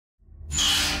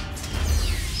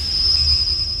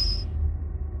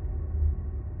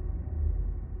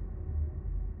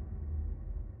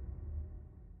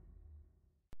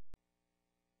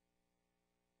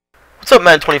What's up,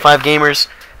 Madden 25 gamers?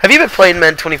 Have you been playing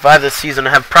Madden 25 this season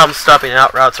and have problems stopping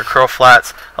out routes or curl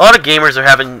flats? A lot of gamers are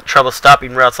having trouble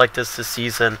stopping routes like this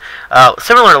season,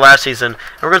 similar to last season.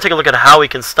 And we're going to take a look at how we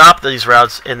can stop these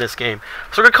routes in this game.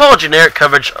 So we're going to call a generic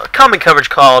coverage, a common coverage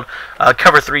called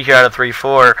cover 3 here out of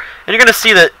 3-4. And you're going to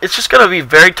see that it's just going to be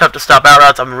very tough to stop out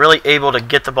routes. I'm really able to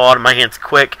get the ball in my hands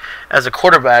quick as a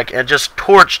quarterback and just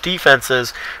torch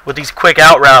defenses with these quick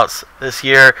out routes this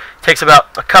year. It takes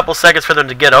about a couple seconds for them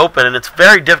to get open, and it's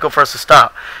very difficult for us to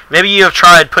stop. Maybe you have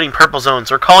tried putting purple zones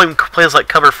or calling plays like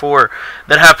cover 4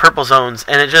 that have purple zones,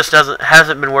 and it just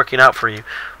hasn't been working out for you.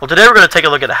 Well, today we're going to take a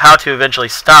look at how to eventually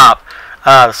stop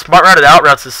smart routed out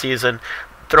routes this season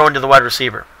throwing to the wide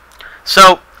receiver.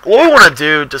 So what we want to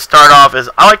do to start off is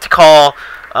I like to call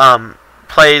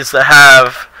plays that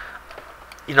have,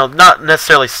 not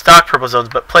necessarily stock purple zones,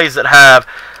 but plays that have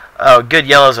good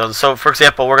yellow zones. So, for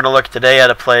example, we're going to look today at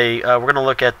a play. We're going to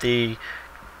look at the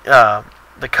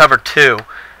cover 2,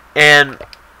 and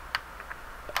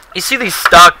you see these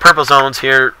stock purple zones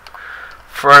here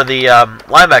for the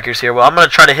linebackers here. Well, I'm going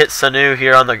to try to hit Sanu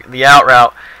here on the out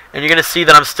route, and you're going to see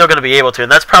that I'm still going to be able to.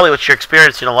 And that's probably what you're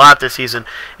experiencing a lot this season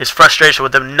is frustration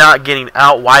with them not getting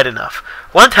out wide enough.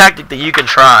 One tactic that you can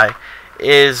try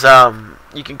is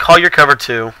you can call your cover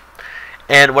 2.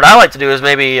 And what I like to do is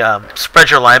maybe spread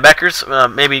your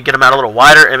linebackers, maybe get them out a little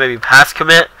wider, and maybe pass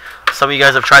commit. Some of you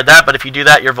guys have tried that, but if you do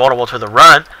that, you're vulnerable to the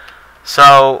run.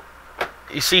 So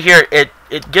you see here, it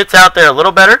gets out there a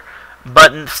little better,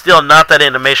 but still not that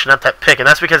animation, not that pick. And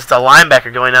that's because it's a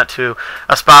linebacker going out to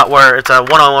a spot where it's a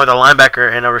one-on-one with a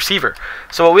linebacker and a receiver.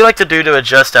 So what we like to do to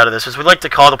adjust out of this is we like to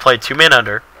call the play 2-man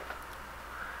under.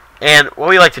 And what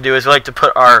we like to do is we like to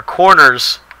put our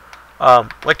corners,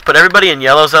 like to put everybody in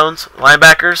yellow zones,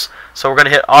 linebackers. So we're going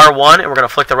to hit R1, and we're going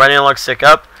to flick the right analog stick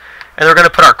up. And we're going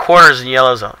to put our corners in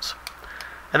yellow zones.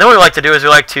 And then what we like to do is we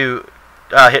like to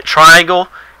hit triangle,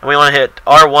 and we want to hit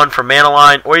R1 for man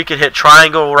align, or you can hit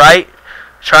triangle right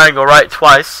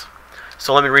twice.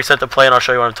 So let me reset the play, and I'll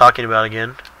show you what I'm talking about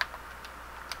again.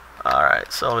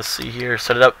 Alright, so let's see here.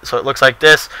 Set it up so it looks like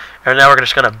this. And now we're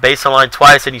just going to base align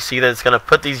twice, and you see that it's going to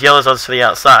put these yellow zones to the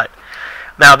outside.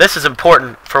 Now, this is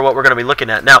important for what we're going to be looking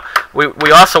at. Now,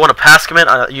 we also want to pass commit.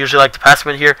 I usually like to pass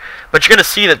commit here. But you're going to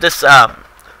see that this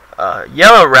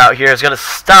yellow route here is going to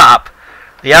stop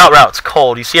the out route's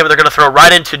cold. You see how they're going to throw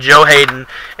right into Joe Hayden,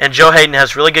 and Joe Hayden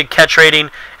has really good catch rating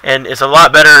and is a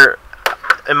lot better,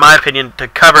 in my opinion, to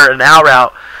cover an out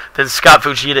route than Scott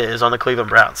Fujita is on the Cleveland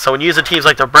Browns. So when you use the teams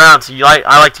like the Browns,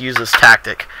 I like to use this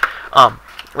tactic.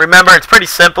 Remember, it's pretty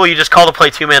simple. You just call the play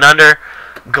 2-man under,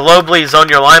 globally zone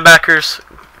your linebackers,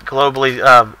 globally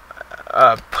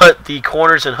put the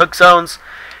corners in hook zones,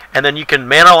 and then you can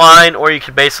man align or you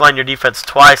can baseline your defense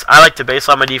twice. I like to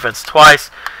baseline my defense twice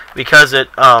because it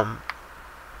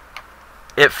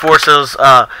forces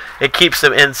it keeps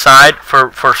them inside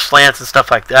for slants and stuff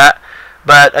like that.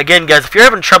 But again, guys, if you're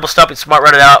having trouble stopping smart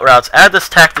routed out routes, add this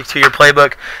tactic to your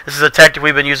playbook. This is a tactic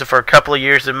we've been using for a couple of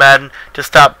years in Madden to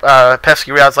stop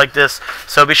pesky routes like this.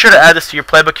 So be sure to add this to your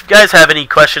playbook. If you guys have any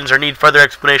questions or need further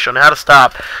explanation on how to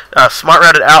stop smart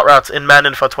routed out routes in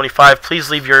Madden NFL 25, please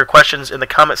leave your questions in the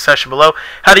comment section below.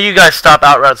 How do you guys stop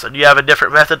out routes? Do you have a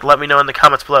different method? Let me know in the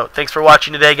comments below. Thanks for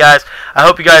watching today, guys. I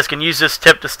hope you guys can use this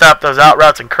tip to stop those out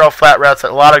routes and curl flat routes that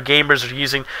a lot of gamers are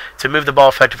using to move the ball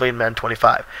effectively in Madden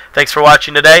 25. Thanks for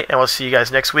watching today, and we'll see you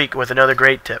guys next week with another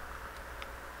great tip.